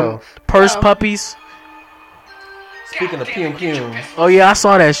fucking one of them purse Yo. puppies? Speaking of Pum Pum. Oh yeah, I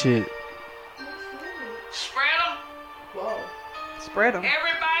saw that shit. Spread them. Whoa. Spread them.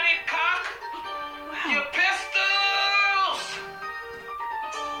 Everybody cock your pistols.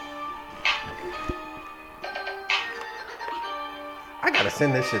 I gotta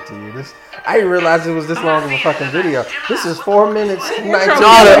send this shit to you. I didn't realize it was this long of a fucking video. This is 4 minutes. 19 No,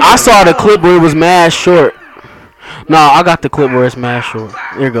 I saw the clip where it was mad short. No, I got the clip where it's mad short.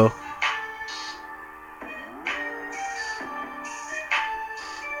 Here you go.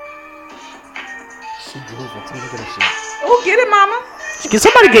 She grooving too. Look at this shit. Oh, get it, mama. Can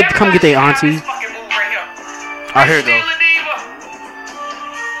somebody come get their auntie? Oh, here you go.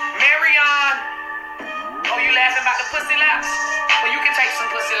 Marion. Oh, you laughing about the pussy laps? Well, you can take some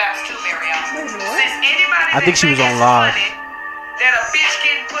pussy laps too, Marion. Since anybody I think she was on it's live. funny that a bitch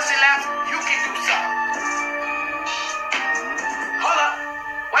getting pussy laps, you can do something. Hold up.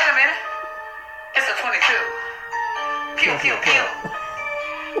 Wait a minute. It's a 22. Pew, pew, pew.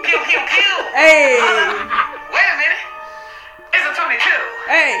 Pew, pew, pew. Hey. Wait a minute. It's a 22.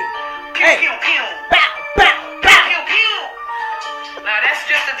 Hey. Pew, Hey. pew, pew. Bow, bow, Pew, bow. pew, pew. Now that's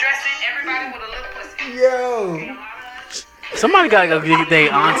just addressing everybody with a little pussy. Yo. Somebody gotta go get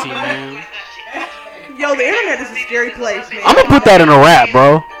their auntie, man. Yo, the internet is a scary place, man. I'm gonna put that in a rap,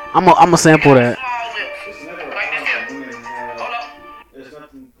 bro. I'm gonna sample that. Small lips. It's never a Like this problem. here. Women Hold up. there's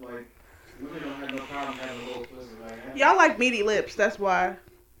nothing like women don't have no problem having a little pussy. Like, Y'all like meaty lips, that's why.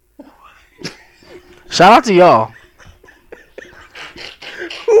 Shout out to y'all.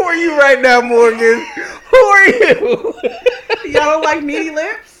 Who are you right now, Morgan? Who are you? Y'all don't like meaty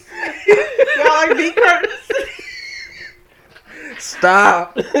lips? Y'all like meat curtains?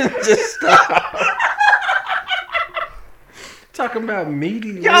 Stop. Just stop. Talking about meaty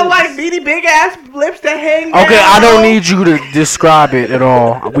Y'all lips. like meaty big ass lips that hang down? Okay, I don't need you to describe it at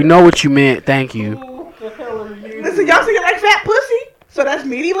all. We know what you meant. Thank you. What the hell are you? Listen, y'all see it like fat pussy? So that's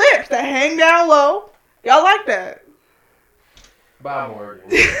meaty lips that hang down low. Y'all like that? Bye, Morgan.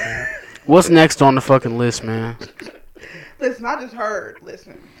 What's next on the fucking list, man? Listen, I just heard,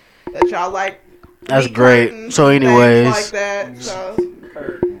 that y'all like That's meat great. curtains So, and things anyways, like that. So,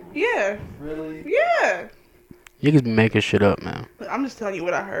 yeah. Really? Yeah. you can be making shit up, man. I'm just telling you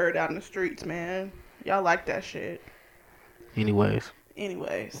what I heard out in the streets, man. Y'all like that shit. Anyways,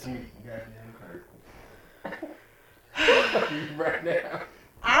 Anyways. Right now.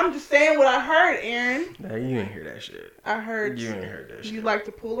 I'm just saying what I heard, Aaron. No, you ain't hear that shit. I heard You ain't heard that shit. you like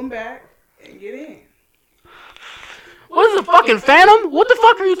to pull them back and get in. what is the fucking Phantom? What the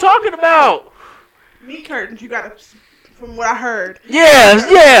fuck are you talking about? Meat curtains, you gotta, from what I heard,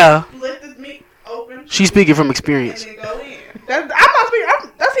 Yeah. split the meat open She's speaking from and experience. then go in. I'm not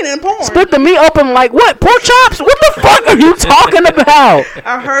speaking, that's seen it in porn. Split the meat open like what? Pork chops? What the fuck are you talking about?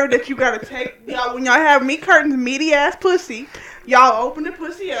 I heard that you gotta take, y'all, when y'all have meat curtains, meaty ass pussy, y'all open the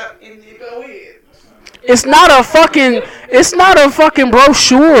pussy up and then go in. It's not a fucking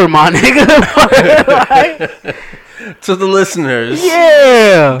brochure, my nigga. Like, To the listeners,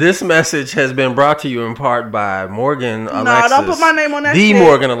 yeah. this message has been brought to you in part by Morgan Alexis. No, don't put my name on that The shit.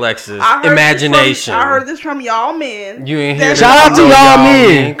 Morgan Alexis. I heard Imagination. I heard this from y'all men. You ain't hear Shout that out to from no y'all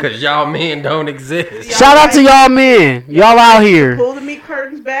men. Because y'all men don't exist. Shout out to y'all men. Y'all out here. Pull the meat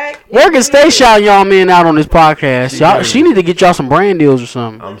curtains back. Morgan, stay shouting y'all men out on this podcast. Y'all, she need to get y'all some brand deals or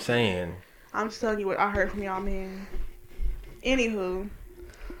something. I'm saying. I'm just telling you what I heard from y'all men. Anywho,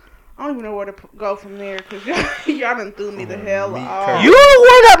 I don't even know where to go from there because y'all done threw me the hell Meat off. curtains. You the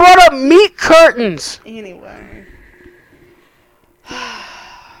one that brought up meat curtains. Anyway. Lord,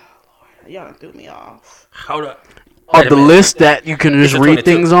 y'all done threw me off. Hold up. Of the list that you can just It's a read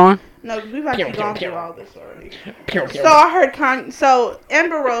 22. things on. No, we've actually gone through all this already. So I heard so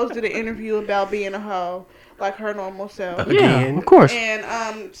Amber Rose did an interview about being a hoe, like her normal self. Yeah, Again. of course.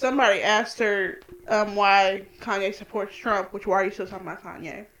 And somebody asked her why Kanye supports Trump, why are you still talking about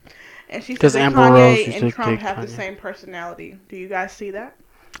Kanye? And she said 'Cause that Amber Rose Kanye used and to Trump pick have the Kanye. same personality. Do you guys see that?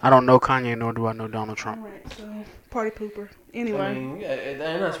 I don't know Kanye, nor do I know Donald All Trump. right, so party pooper. Anyway, I mean, yeah,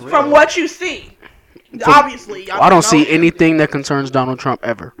 and that's real. from what you see, obviously, y'all I don't know see him. anything that concerns Donald Trump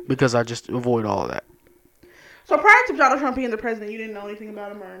ever because I just avoid all of that. So prior to Donald Trump being the president, you didn't know anything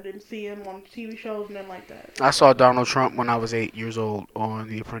about him or didn't see him on TV shows and nothing like that. I saw Donald Trump when I was 8 years old on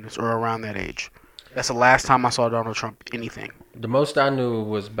The Apprentice, or around that age. That's the last time I saw Donald Trump anything. The most I knew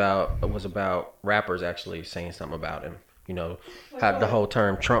was about rappers actually saying something about him. You know, had the whole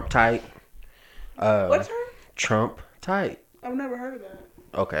term Trump tight. What's her? Trump tight. I've never heard of that.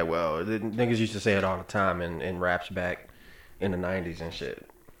 Okay, well, the niggas used to say it all the time in raps back in the 90s and shit.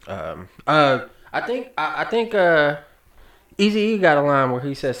 I think Eazy-E got a line where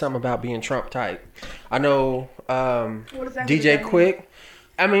he said something about being Trump tight. I know What does that DJ mean? Quick.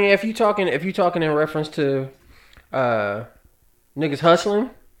 I mean, if you talking in reference to niggas hustling,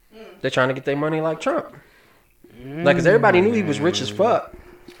 they're trying to get their money like Trump. Like, cause everybody knew he was rich as fuck.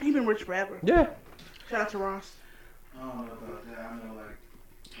 He been rich forever. Yeah. Shout out to Ross. I don't know about that. I know, like,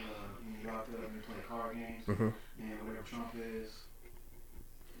 when you go out there and you play card games, Mhm. and whatever Trump is,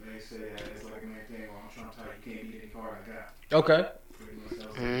 they say that it's like a main thing. Well, I'm Trump type. You can't beat any card I got. Okay. Pretty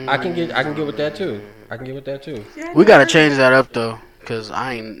much. That was I can get with that too. I can get with that too. Yeah, We gotta change that up though, cause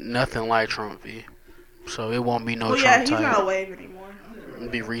I ain't nothing like Trump, V. So it won't be no Well, yeah, Trump he's not a type. wave anymore. It'll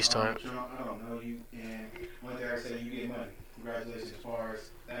be Reese type. Trump, I don't know you, and one thing I say, you get money. Congratulations. As far as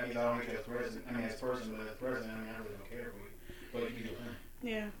that means, I don't think as president. I mean, as person, but as president, I mean, I really don't care for you. But you do your thing. Yeah.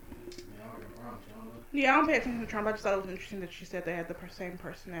 I mean, I don't have a problem with you. I don't know. Yeah, I don't pay attention to Trump. I just thought it was interesting that she said they had the same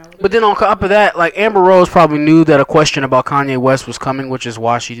personality. But then on top of that, like Amber Rose probably knew that a question about Kanye West was coming, which is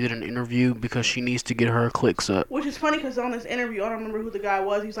why she did an interview because she needs to get her clicks up. Which is funny because on this interview, I don't remember who the guy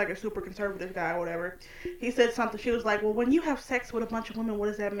was. He's like a super conservative guy or whatever. He said something. She was like, well, when you have sex with a bunch of women, what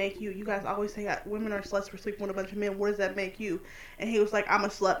does that make you? You guys always say women are sluts for sleeping with a bunch of men. What does that make you? And he was like, I'm a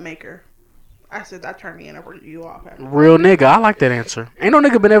slut maker. I said, that turned me in over you off. After. Real nigga, I like that answer. Ain't no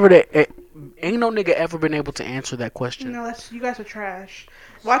nigga been Ain't no nigga ever been able to answer that question. No, that's you guys are trash.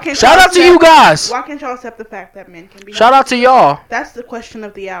 Why can't Shout y'all out to you guys. Why can't y'all accept the fact that men can be? Shout out to y'all. That's the question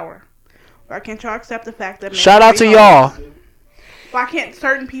of the hour. Why can't y'all accept the fact that men Shout can out be to hoes? y'all. Why can't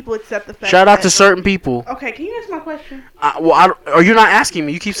certain people accept the fact? Shout out that... to certain people. Okay, can you answer my question? Or you're not asking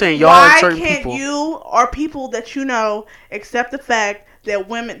me. You keep saying y'all Why and certain can't people. you or people that you know accept the fact that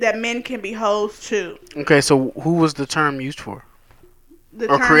men can be hoes too? Okay, so who was the term used for? The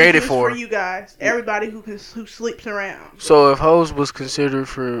Or term created used for. you guys, everybody who sleeps around. So if hoes was considered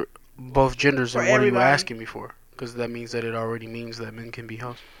for both genders, For then what are you everybody. asking me for? Because that means that it already means that men can be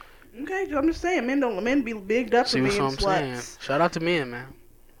hoes. Okay, I'm just saying, men be bigged up See for what being I'm saying? sluts. Shout out to men, man.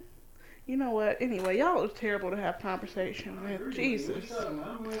 You know what? Anyway, y'all is terrible to have conversation with. Jesus.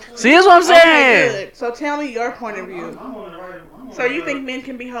 See, that's what I'm Okay, saying. good. So tell me your point of view. I'm on the right. I'm on So the you right- think men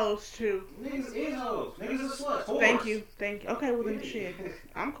can be hoes too? niggas is hoes? Niggas is sluts. Whores. Thank you. Okay, well then shit.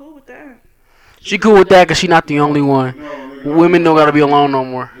 I'm cool with that. She cool with that because she not the only one. No, nigga, Women don't gotta be alone no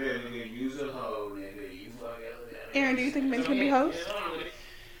more. Yeah, nigga, use a hoe, nigga. You fuck out. Aaron, do you think men can be hoes?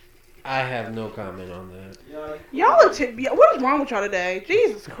 I have no comment on that. Y'all are what is wrong with y'all today?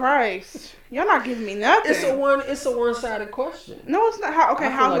 Jesus Christ. Y'all not giving me nothing. It's a one-sided question. No, it's not. How? Okay, I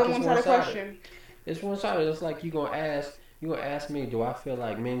feel how's like it a it's one-sided one-sided. question? It's one-sided. It's like you gonna ask me, do I feel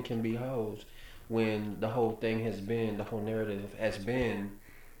like men can be hoes when the whole thing has been, the whole narrative has been,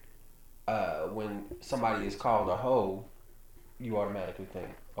 when somebody is called a hoe, you automatically think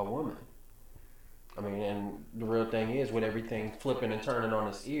a woman. I mean, and the real thing is, with everything flipping and turning on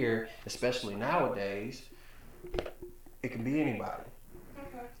its ear, especially nowadays, it can be anybody.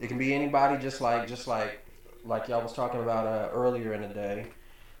 It can be anybody, just like y'all was talking about earlier in the day.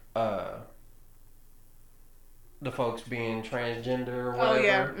 The folks being transgender or whatever. Oh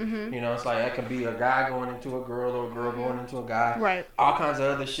yeah. Mm-hmm. You know, it's like that could be a guy going into a girl or a girl going into a guy. Right. All kinds of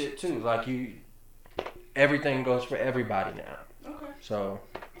other shit too. Like everything goes for everybody now. Okay. So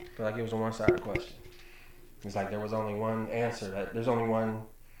I feel like it was a one-sided question. It's like there was only one answer. There's only one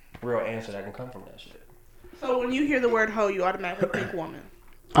real answer that can come from that shit. So when you hear the word hoe, you automatically think woman.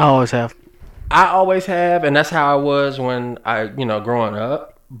 I always have. I always have, and that's how I was when growing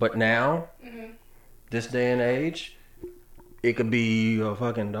up. But now, this day and age, it could be a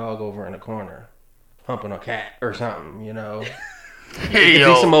fucking dog over in the corner humping a cat or something, you know. Hey, It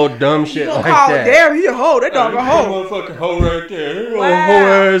could be some old dumb shit You gonna like call that. Damn, he a hoe. That dog a hoe. Motherfucking hoe right there. Wow.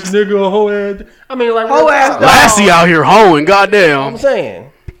 Hoe ass nigga, hoe ass. I mean, like, Hoe real ass talk. dog. Lassie out here hoeing, I'm goddamn.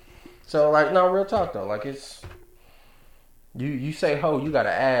 saying. So, like, no, real talk though. Like, it's you say hoe, you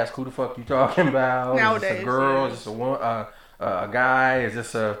gotta ask who the fuck you talking about. Is this Nowadays, a girl? yeah. Is this a guy?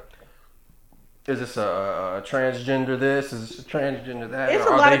 Is this a transgender? This is this a transgender that? It's Or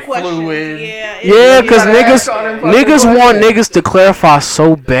a are lot they of questions. fluid? Yeah. Yeah, because gotta ask all them fucking niggas want questions. niggas to clarify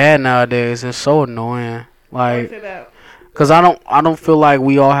so bad nowadays. It's so annoying. Why Like, say that? because I don't feel like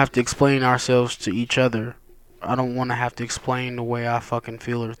we all have to explain ourselves to each other. I don't want to have to explain the way I fucking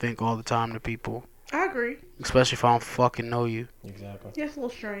feel or think all the time to people. I agree. Especially if I don't fucking know you. Exactly. Yeah, it's a little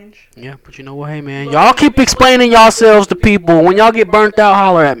strange. Yeah, but you know what? Hey, man. Y'all keep explaining yourselves to people. When y'all get burnt out,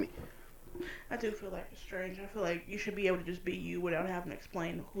 holler at me. I do feel like it's strange. I feel like you should be able to just be you without having to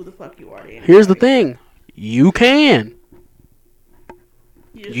explain who the fuck you are to anybody. Here's the thing. You can.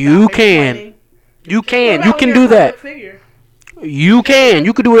 just You stop can. explaining. You What can. about You when can you're do a that. public figure? You can.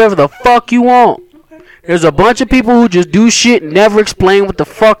 You can do whatever the fuck you want. Okay. There's a bunch of people who just do shit and never explain what the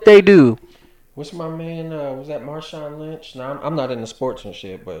fuck they do. What's my man? Was that Marshawn Lynch? No, I'm not into sports and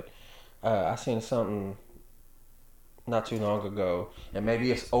shit, but I seen something not too long ago, and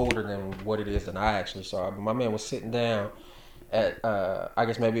maybe it's older than what it is than I actually saw. But my man was sitting down at I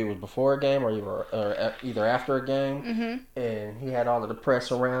guess maybe it was before a game or either after a game, and he had all of the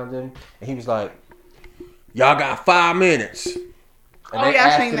press around him, and he was like, "Y'all got 5 minutes." And Oh, they yeah, I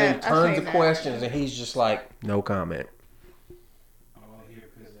asked seen him that. I tons seen of that. questions, and he's just like, "No comment." I want to hear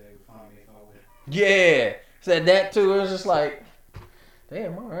because they find me if I would. Yeah, said that too. It was just like,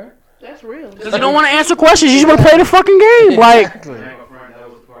 damn, all right. That's real. Because you don't want to answer questions. You just want to play the fucking game. Like, Exactly. I ain't gonna front, that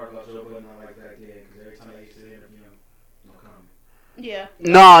was the part about Joe Budden I like that kid because every time I used to interview him, no comment. Yeah.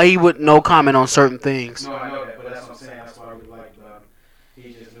 no, he would no comment on certain things. No, I know that, but that's what I'm saying. That's what I really liked about him.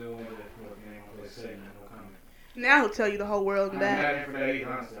 He just knew when the game was saying no comment. Now he'll tell you the whole world I'm and not that. mad at him for that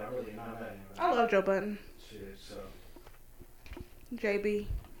either, honestly. I really am not mad at him. I love Joe Budden. Shit, so. JB.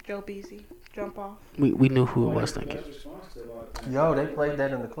 Joe Beasy. Jump off. We knew who it was. Thank you. That's responsive all the time. Yo, they played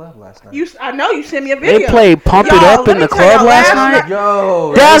that in the club last night. I know you sent me a video. They played Pump It Yo, Up let in me the tell club y'all, last last night.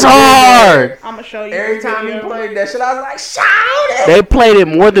 Yo, That's hard. I'm gonna show you. Every the time he video. played that shit, I was like, shout it. They played it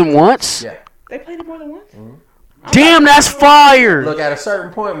more than once. Yeah. They played it more than once. Damn, that's fire. Look, at a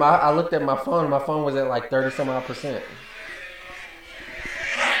certain point, I looked at my phone. My phone was at like 30-some-odd%.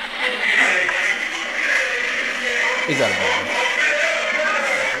 He got a ball.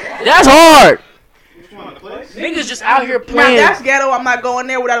 That's hard. Which one, the place? Niggas just out here Now playing. that's ghetto. I'm not going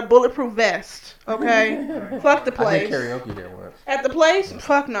there without a bulletproof vest. Okay, fuck the I did place. karaoke there once. At the place,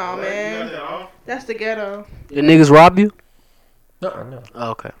 fuck no, You got man. that off? That's the ghetto. The niggas rob you? No.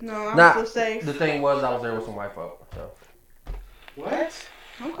 Oh, okay. No, I'm Nah, still safe. the thing was, I was there with some white folk. So What?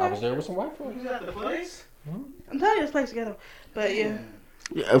 I Okay, was there with some white folk. Who's at the place? I'm telling you, this place is ghetto. But yeah,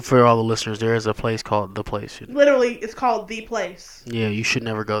 Yeah, for all the listeners, there is a place called The Place. literally, it's called the place. Yeah, you should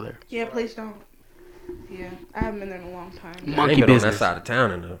never go there. Yeah, please don't. Yeah, I haven't been there in a long time. I Monkey ain't been on that business. side of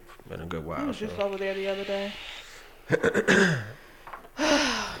town in a good I while. was just So. over there the other day.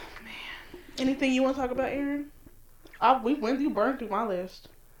 Oh, man. Anything you want to talk about, Aaron? You burned through my list.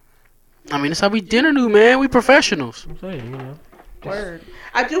 I mean, that's how we dinner do, man. We professionals. I'm saying, you know. Word.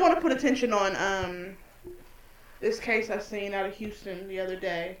 I do want to put attention on this case I seen out of Houston the other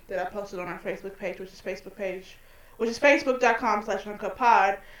day that I posted on our Facebook page, which is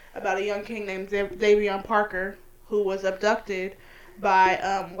facebook.com/uncutpod, about a young king named Davion Parker who was abducted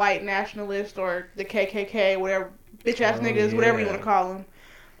by white nationalists or the KKK, whatever, bitch ass niggas, whatever you want to call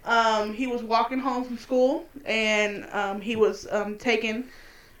them. He was walking home from school and he was taken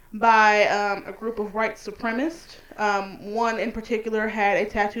by a group of white supremacists. One in particular had a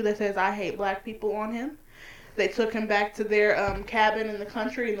tattoo that says "I hate black people" on him. They took him back to their cabin in the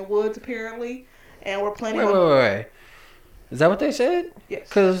country, in the woods apparently, and were planning on... Wait. Is that what they said? Yes.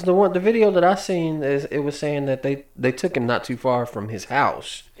 Because the video that I seen, it was saying that they took him not too far from his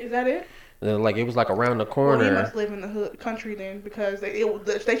house. Is that it? Like, it was like around the Well, corner. he must live in the country then, because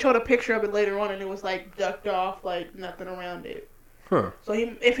they showed a picture of it later on, and it was like ducked off, like nothing around it. Huh. So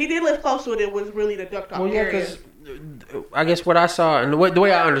if he did live close to it, it was really the ducked off Well, yeah, area. because I guess what I saw, and the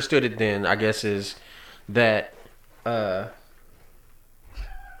way I understood it then, I guess, is that the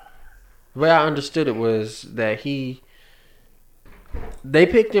way I understood it was that they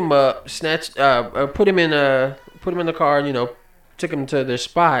picked him up, put him in the car, you know, took him to their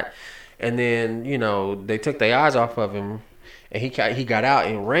spot, and then, you know, they took their eyes off of him, and he got out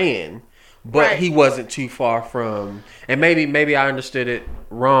and ran. But Right. he wasn't too far from, and maybe I understood it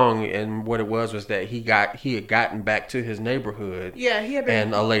wrong, and what it was that he had gotten back to his neighborhood, Yeah, he had been...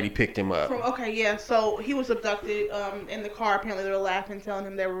 and a lady picked him up. So he was abducted in the car. Apparently, they were laughing, telling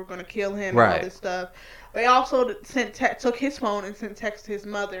him they were going to kill him and all Right. this stuff. They also took his phone and sent text to his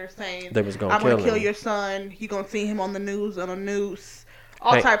mother saying, They was gonna I'm going kill to kill him. your son. You're going to see him on the news, on a noose.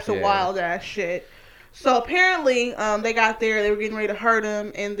 All types of yeah. wild ass shit. So apparently, they got there, they were getting ready to hurt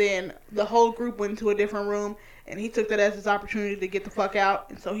him, and then the whole group went into a different room, and he took that as his opportunity to get the fuck out,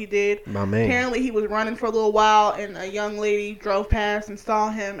 and so he did. My man. Apparently, he was running for a little while, and a young lady drove past and saw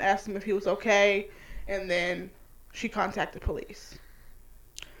him, asked him if he was okay, and then she contacted police.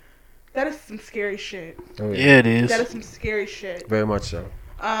 That is some scary shit. Oh, Yeah, it is. That is some scary shit. Very much so.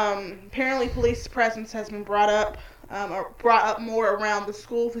 Apparently, police presence has been brought up more around the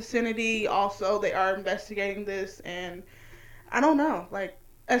school vicinity. Also, they are investigating this, and I don't know. Like,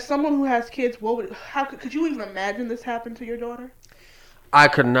 as someone who has kids, how could you even imagine this happen to your daughter? I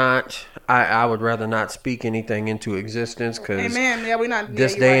could not. I would rather not speak anything into existence because Amen. Yeah, we're not.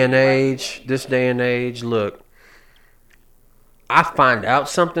 this yeah, day you're and right. age. Look, I find out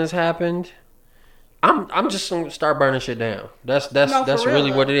something's happened. I'm just gonna start burning shit down. That's No, for real,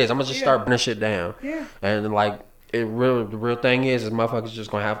 really what though. it is. I'm gonna just Yeah. start burning shit down. Yeah, And like the real thing is motherfuckers just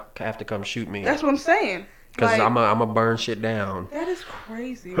gonna have to come shoot me that's what I'm saying. because Like, I'm gonna burn shit down. that is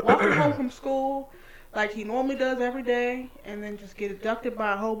crazy. Walking home from school like he normally does every day, and then just get abducted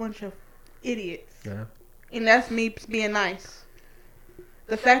by a whole bunch of idiots. Yeah. And that's me being nice.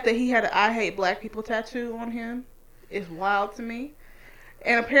 The fact that he had an "I hate black people" tattoo on him is wild to me.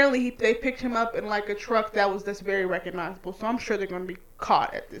 And apparently they picked him up in like a truck that was just very recognizable. So I'm sure they're going to be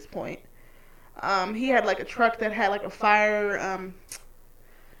caught at this point. He had like a truck that had like a fire,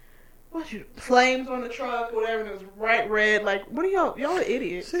 flames on the truck, whatever, and it was bright red. Like, what are y'all are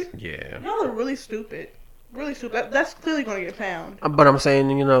idiots. Yeah. Y'all are really stupid. Really stupid. That's clearly going to get found. But I'm saying,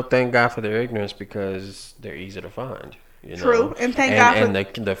 you know, thank God for their ignorance because they're easy to find. You know? True. And thank God for... And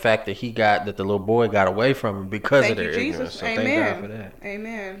the fact that the little boy got away from him because Thank of their you, ignorance. Jesus. So Amen. thank God for that.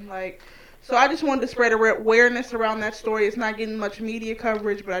 Amen. Like, so I just wanted to spread awareness around that story. It's not getting much media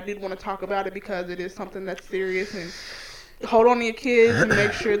coverage, but I did want to talk about it because it is something that's serious. And hold on to your kids and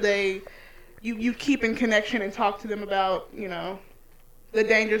make sure you keep in connection and talk to them about, you know, the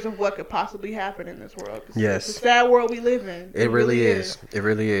dangers of what could possibly happen in this world. Yes. It's a sad world we live in. It really is. It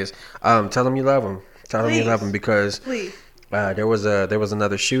really is. Tell them you love them. Tell me 11 because Please. there was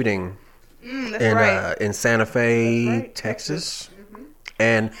another shooting That's in right. in Santa Fe, That's right. Texas,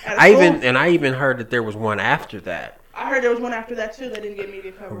 and At a I school? even heard that there was one after that. I heard there was one after that too that didn't get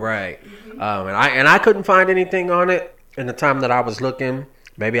media coverage. Right. And I couldn't find anything on it in the time that I was looking.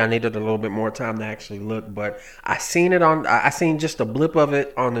 Maybe I needed a little bit more time to actually look, but I seen just a blip of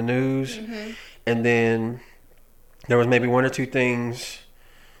it on the news, and then there was maybe one or two things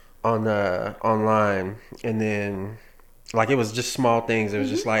on online, and then like it was just small things. It was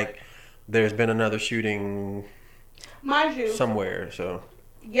just like there's been another shooting Mind you, somewhere. So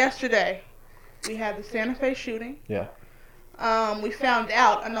yesterday we had the Santa Fe shooting. yeah, We found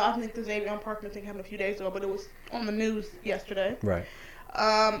out. I think the Xavier Parkman thing happened a few days ago, but it was on the news yesterday. right.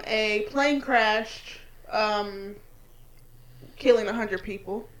 A plane crashed, killing 100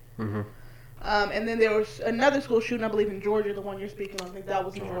 people. Mhm. And then there was another school shooting, I believe, in Georgia. The one you're speaking on, I think that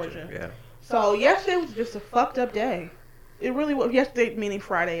was in Georgia. Yeah. So yesterday was just a fucked up day. It really was. Yesterday, meaning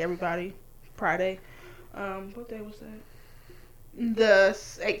Friday, everybody. Friday. What day was that? The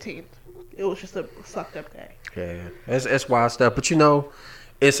 18th. It was just a fucked up day. Yeah, it's wild stuff. But you know,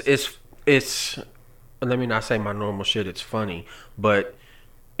 it's. Let me not say my normal shit. It's funny, but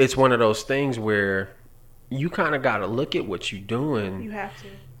it's one of those things where you kind of got to look at what you're doing You have to.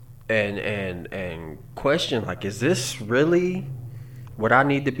 and question like, is this really what I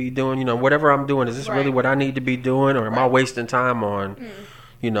need to be doing? You know, whatever I'm doing, is this really Right. what I need to be doing, or am I Right. wasting time on,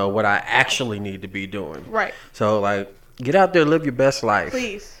 you know, what I actually need to be doing? Right. So like, get out there, live your best life.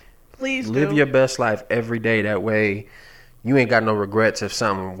 Please Live do. your best life every day. That way, you ain't got no regrets if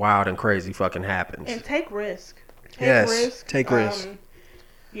something wild and crazy fucking happens. And take risk. Yes, take risk.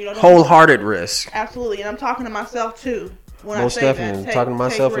 You know, don't- Wholehearted risk. Absolutely, and I'm talking to myself too. When Most I say definitely. that, Talking to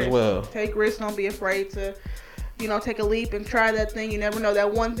myself as risk. well. Take risks. Don't be afraid to, take a leap and try that thing. You never know.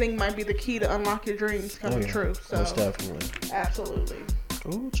 That one thing might be the key to unlock your dreams coming true. So Most definitely. absolutely.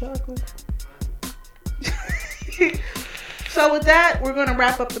 Ooh, chocolate. So with that, we're going to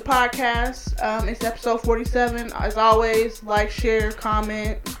wrap up the podcast. It's episode 47. As always, like, share,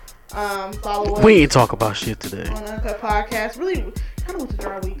 comment, follow us We ain't talk about shit today. on Uncut Podcast. Really, kind of was a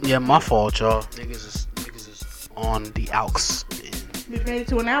dry week. Yeah, my fault, y'all. Niggas is on the outs. We've made it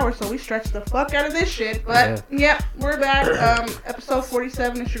to an hour, so we stretched the fuck out of this shit. But, yep, we're back. Episode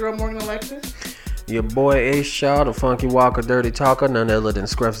 47. It's your girl, Morgan Alexis. Your boy Ace Shaw, the Funky Walker, Dirty Talker, none other than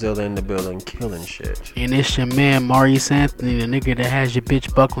Scruffzilla in the building, killing shit. And it's your man, Maurice Anthony, the nigga that has your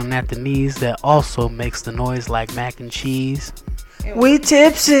bitch buckling at the knees that also makes the noise like mac and cheese. And We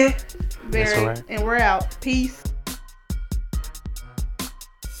tipsy. very, That's right. And we're out. Peace.